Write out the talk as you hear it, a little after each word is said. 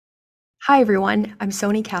Hi, everyone. I'm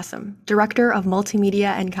Soni Kassim, Director of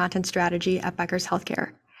Multimedia and Content Strategy at Becker's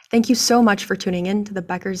Healthcare. Thank you so much for tuning in to the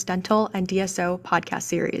Becker's Dental and DSO podcast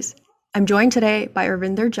series. I'm joined today by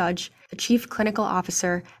Arvinder Judge, the Chief Clinical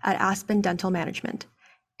Officer at Aspen Dental Management.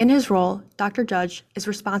 In his role, Dr. Judge is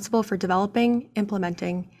responsible for developing,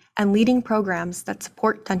 implementing, and leading programs that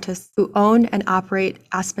support dentists who own and operate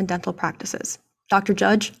Aspen dental practices. Dr.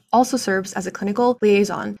 Judge also serves as a clinical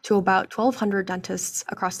liaison to about 1,200 dentists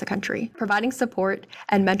across the country, providing support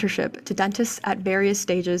and mentorship to dentists at various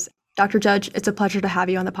stages. Dr. Judge, it's a pleasure to have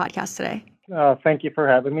you on the podcast today. Thank you for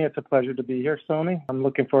having me. It's a pleasure to be here, Soni. I'm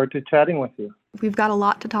looking forward to chatting with you. We've got a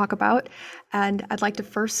lot to talk about, and I'd like to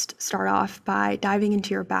first start off by diving into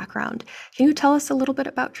your background. Can you tell us a little bit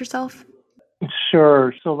about yourself?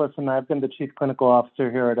 Sure. So listen, I've been the Chief Clinical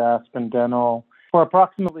Officer here at Aspen Dental for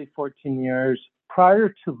approximately 14 years.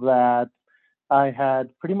 Prior to that, I had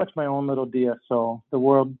pretty much my own little DSO. The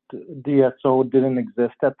word DSO didn't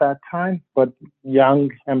exist at that time, but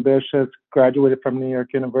young, ambitious, graduated from New York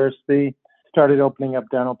University, started opening up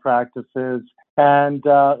dental practices. And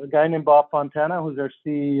a guy named Bob Fontana, who's our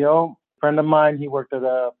CEO, friend of mine, he worked at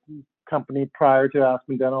a company prior to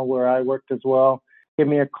Aspen Dental where I worked as well. Gave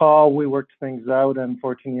me a call, we worked things out, and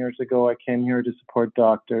 14 years ago I came here to support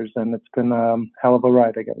doctors, and it's been a hell of a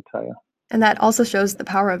ride, I got to tell you. And that also shows the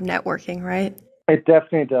power of networking, right? It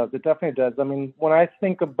definitely does. It definitely does. I mean, when I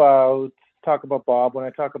talk about Bob, when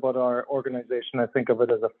I talk about our organization, I think of it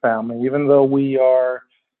as a family. Even though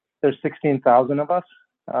there's 16,000 of us,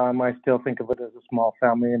 I still think of it as a small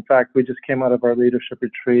family. In fact, we just came out of our leadership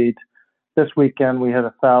retreat. This weekend, we had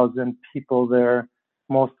 1,000 people there,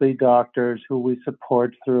 mostly doctors who we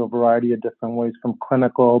support through a variety of different ways, from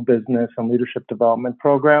clinical, business, and leadership development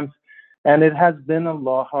programs. And it has been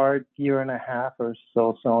a hard year and a half or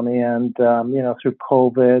so, Soni, and through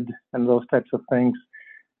COVID and those types of things.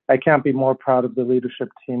 I can't be more proud of the leadership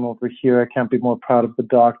team over here. I can't be more proud of the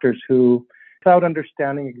doctors who, without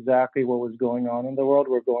understanding exactly what was going on in the world,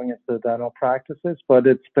 were going into the dental practices. But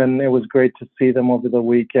it was great to see them over the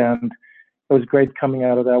weekend. It was great coming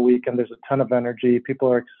out of that weekend. There's a ton of energy.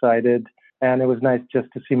 People are excited. And it was nice just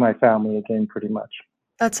to see my family again, pretty much.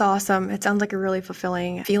 That's awesome. It sounds like a really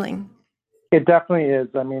fulfilling feeling. It definitely is.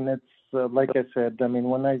 I mean, it's like I said. I mean,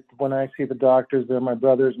 when I see the doctors, they're my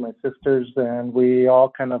brothers, my sisters, and we all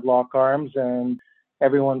kind of lock arms and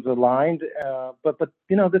everyone's aligned. But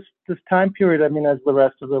this time period, I mean, as the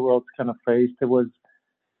rest of the world's kind of faced, it was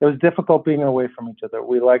difficult being away from each other.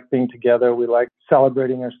 We like being together. We like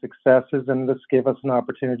celebrating our successes, and this gave us an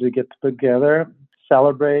opportunity to get together,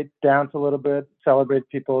 celebrate, dance a little bit, celebrate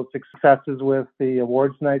people's successes with the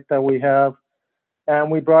awards night that we have.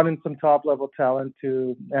 And we brought in some top-level talent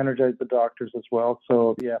to energize the doctors as well.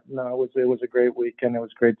 So, it was a great weekend. It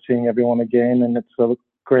was great seeing everyone again, and it's a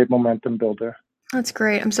great momentum builder. That's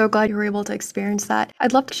great. I'm so glad you were able to experience that.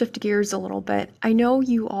 I'd love to shift gears a little bit. I know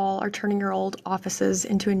you all are turning your old offices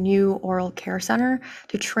into a new oral care center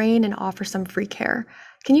to train and offer some free care.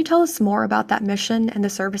 Can you tell us more about that mission and the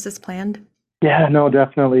services planned? Yeah, no,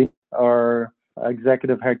 definitely. Our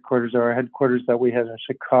executive headquarters, or our headquarters that we had in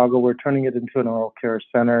Chicago, we're turning it into an oral care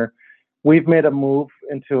center. We've made a move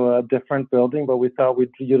into a different building, but we thought we'd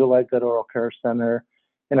utilize that oral care center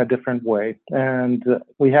in a different way. And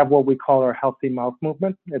we have what we call our Healthy Mouth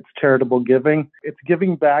movement. It's charitable giving. It's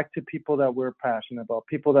giving back to people that we're passionate about,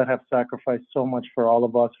 people that have sacrificed so much for all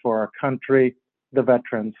of us, for our country, the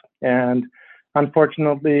veterans. And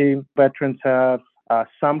unfortunately, veterans have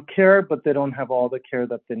some care, but they don't have all the care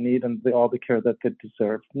that they need and all the care that they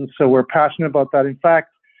deserve. And so we're passionate about that. In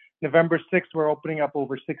fact, November 6th, we're opening up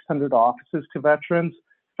over 600 offices to veterans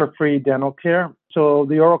for free dental care. So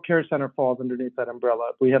the Oral Care Center falls underneath that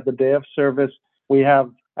umbrella. We have the day of service. We have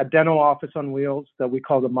a dental office on wheels that we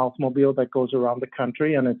call the Mouthmobile that goes around the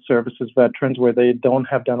country, and it services veterans where they don't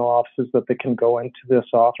have dental offices, that they can go into this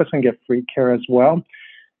office and get free care as well.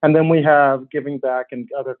 And then we have giving back in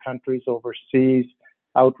other countries overseas,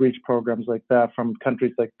 outreach programs like that from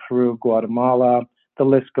countries like Peru, Guatemala. The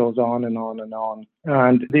list goes on and on and on.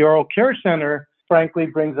 And the Oral Care Center, frankly,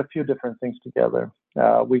 brings a few different things together.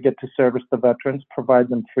 We get to service the veterans, provide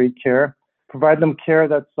them free care, provide them care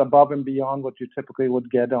that's above and beyond what you typically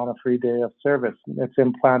would get on a free day of service. It's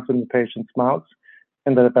implants in the patient's mouths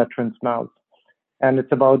and the veteran's mouths. And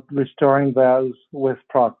it's about restoring those with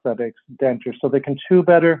prosthetics, dentures, so they can chew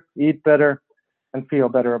better, eat better, and feel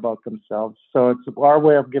better about themselves. So it's our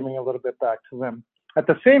way of giving a little bit back to them. At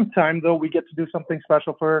the same time, though, we get to do something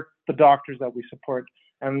special for the doctors that we support.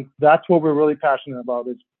 And that's what we're really passionate about,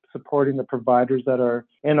 is supporting the providers that are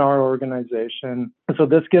in our organization. So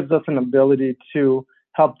this gives us an ability to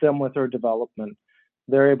help them with their development.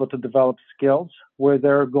 They're able to develop skills where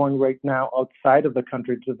they're going right now outside of the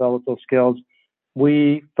country to develop those skills.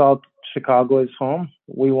 We felt Chicago is home.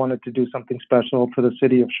 We wanted to do something special for the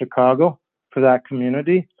city of Chicago, for that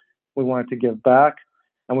community. We wanted to give back,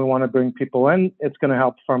 and we want to bring people in. It's going to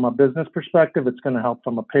help from a business perspective. It's going to help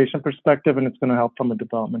from a patient perspective, and it's going to help from a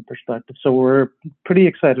development perspective. So we're pretty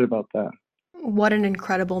excited about that. What an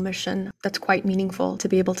incredible mission. That's quite meaningful to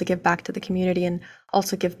be able to give back to the community and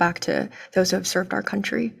also give back to those who have served our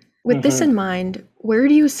country. With this in mind, where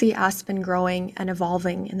do you see Aspen growing and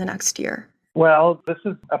evolving in the next year? Well, this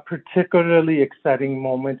is a particularly exciting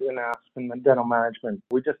moment in Aspen Dental Management.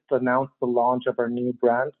 We just announced the launch of our new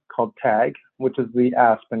brand called TAG, which is the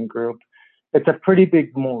Aspen Group. It's a pretty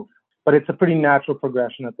big move, but it's a pretty natural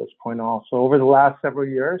progression at this point also. Over the last several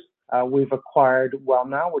years, we've acquired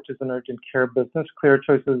WellNow, which is an urgent care business.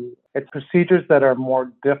 ClearChoice it's procedures that are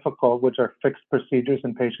more difficult, which are fixed procedures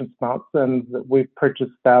in patients' mouths, and we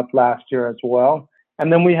purchased that last year as well.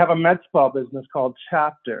 And then we have a med spa business called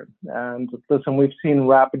Chapter. And listen, we've seen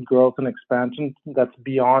rapid growth and expansion that's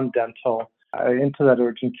beyond dental into that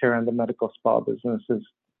urgent care and the medical spa businesses.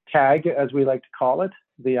 TAG, as we like to call it,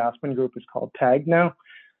 the Aspen Group is called TAG now.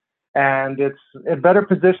 And it better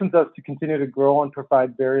positions us to continue to grow and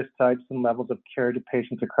provide various types and levels of care to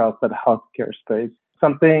patients across that healthcare space.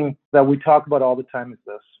 Something that we talk about all the time is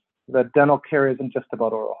this, that dental care isn't just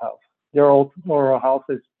about oral health. Your oral health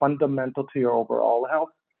is fundamental to your overall health,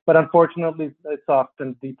 but unfortunately, it's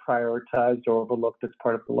often deprioritized or overlooked as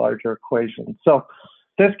part of the larger equation. So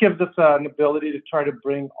this gives us an ability to try to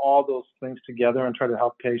bring all those things together and try to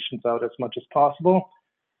help patients out as much as possible.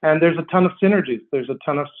 And there's a ton of synergies. There's a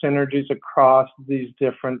ton of synergies across these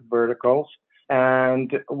different verticals.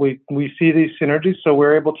 And we see these synergies. So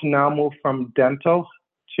we're able to now move from dental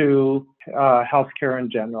to healthcare in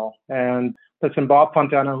general. And listen, Bob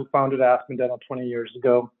Fontana, who founded Aspen Dental 20 years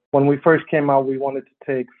ago, when we first came out, we wanted to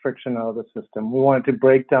take friction out of the system. We wanted to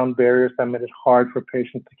break down barriers that made it hard for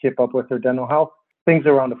patients to keep up with their dental health, things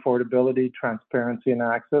around affordability, transparency, and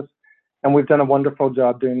access. And we've done a wonderful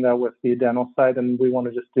job doing that with the dental side, and we want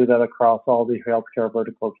to just do that across all the healthcare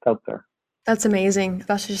verticals out there. That's amazing,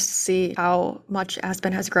 especially just to see how much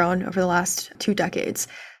Aspen has grown over the last 2 decades.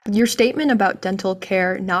 Your statement about dental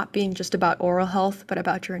care not being just about oral health, but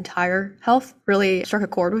about your entire health really struck a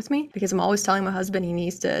chord with me because I'm always telling my husband he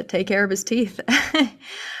needs to take care of his teeth.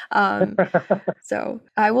 So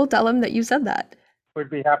I will tell him that you said that. We'd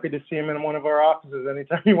be happy to see him in one of our offices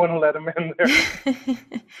anytime you want to let him in there.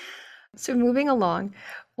 So moving along,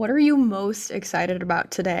 what are you most excited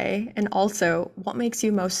about today? And also, what makes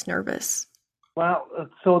you most nervous? Well,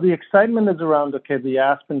 so the excitement is around, the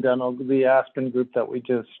Aspen Dental, the Aspen Group that we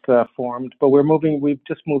just formed, but we've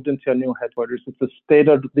just moved into a new headquarters. It's a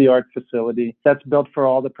state-of-the-art facility that's built for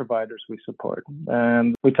all the providers we support.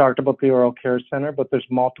 And we talked about the Oral Care Center, but there's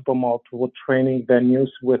multiple training venues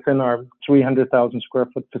within our 300,000 square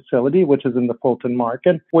foot facility, which is in the Fulton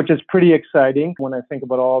Market, which is pretty exciting when I think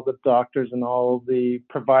about all the doctors and all the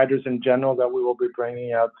providers in general that we will be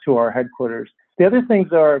bringing out to our headquarters. The other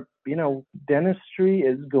things are, dentistry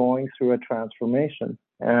is going through a transformation,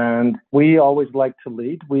 and we always like to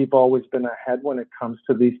lead. We've always been ahead when it comes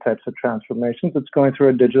to these types of transformations. It's going through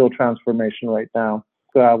a digital transformation right now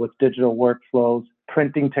with digital workflows,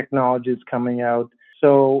 printing technologies coming out.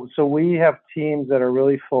 So we have teams that are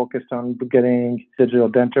really focused on getting digital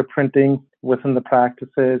denture printing within the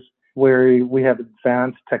practices, where we have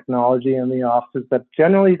advanced technology in the offices that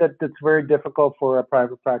generally it's very difficult for a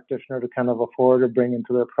private practitioner to kind of afford or bring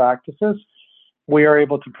into their practices. We are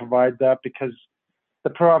able to provide that because the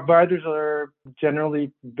providers are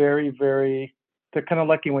generally very, very, they're kind of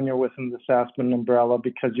lucky when you're within the Aspen umbrella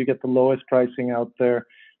because you get the lowest pricing out there.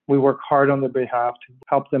 We work hard on their behalf to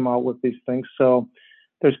help them out with these things. So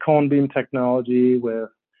there's cone beam technology with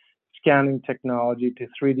scanning technology to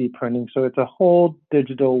 3D printing. So it's a whole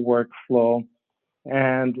digital workflow,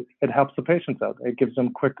 and it helps the patients out. It gives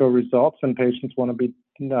them quicker results, and patients want to be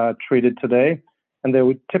treated today, and they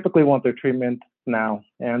would typically want their treatment now.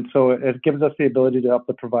 And so it gives us the ability to help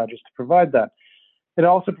the providers to provide that. It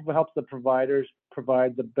also helps the providers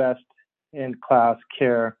provide the best in-class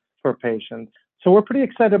care for patients. So we're pretty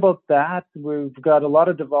excited about that. We've got a lot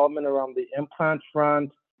of development around the implant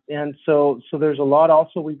front. And so there's a lot.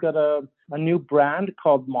 Also, we've got a new brand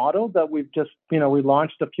called Motto that we've just, we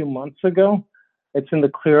launched a few months ago. It's in the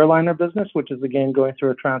clear aligner business, which is, again, going through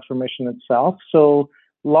a transformation itself. So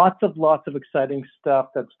lots of exciting stuff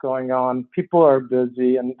that's going on. People are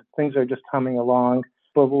busy and things are just humming along,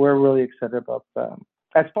 but we're really excited about them.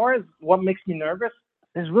 As far as what makes me nervous,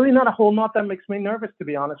 There's really not a whole lot that makes me nervous, to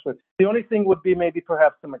be honest with you. The only thing would be maybe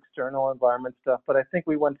perhaps some external environment stuff, but I think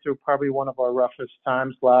we went through probably one of our roughest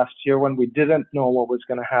times last year when we didn't know what was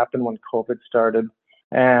going to happen when COVID started.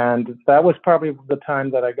 And that was probably the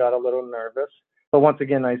time that I got a little nervous. But once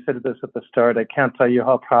again, I said this at the start, I can't tell you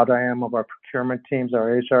how proud I am of our procurement teams, our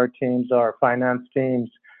HR teams, our finance teams,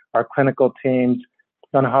 our clinical teams,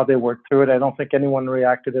 on how they worked through it. I don't think anyone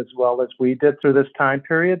reacted as well as we did through this time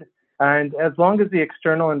period. And as long as the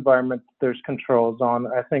external environment there's controls on,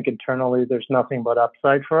 I think internally there's nothing but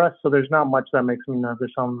upside for us. So there's not much that makes me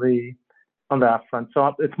nervous on that front.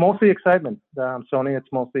 So it's mostly excitement, Sony.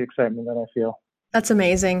 It's mostly excitement that I feel. That's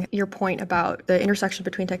amazing. Your point about the intersection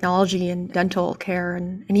between technology and dental care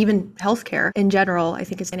and even healthcare in general, I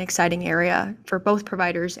think is an exciting area for both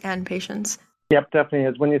providers and patients. Yep, definitely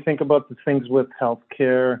is. When you think about the things with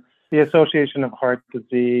healthcare, the association of heart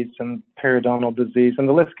disease and periodontal disease, and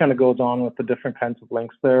the list kind of goes on with the different kinds of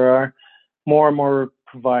links there are, more and more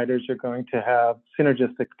providers are going to have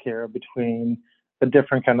synergistic care between the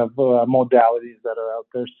different kind of modalities that are out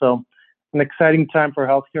there. So an exciting time for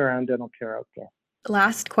healthcare and dental care out there.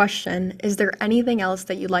 Last question. Is there anything else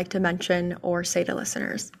that you'd like to mention or say to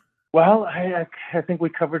listeners? Well, I think we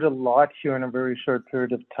covered a lot here in a very short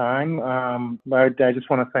period of time. I just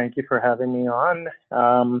want to thank you for having me on.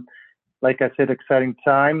 Like I said, exciting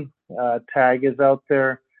time. TAG is out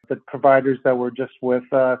there. The providers that were just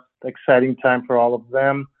with us, exciting time for all of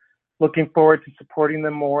them. Looking forward to supporting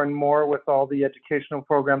them more and more with all the educational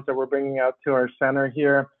programs that we're bringing out to our center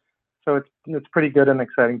here. So it's pretty good and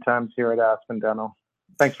exciting times here at Aspen Dental.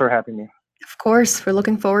 Thanks for having me. Of course, we're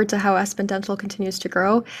looking forward to how Aspen Dental continues to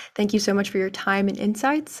grow. Thank you so much for your time and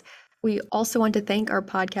insights. We also want to thank our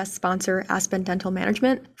podcast sponsor, Aspen Dental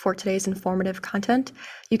Management, for today's informative content.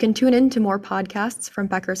 You can tune in to more podcasts from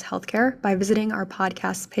Becker's Healthcare by visiting our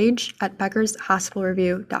podcast page at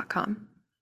beckershospitalreview.com.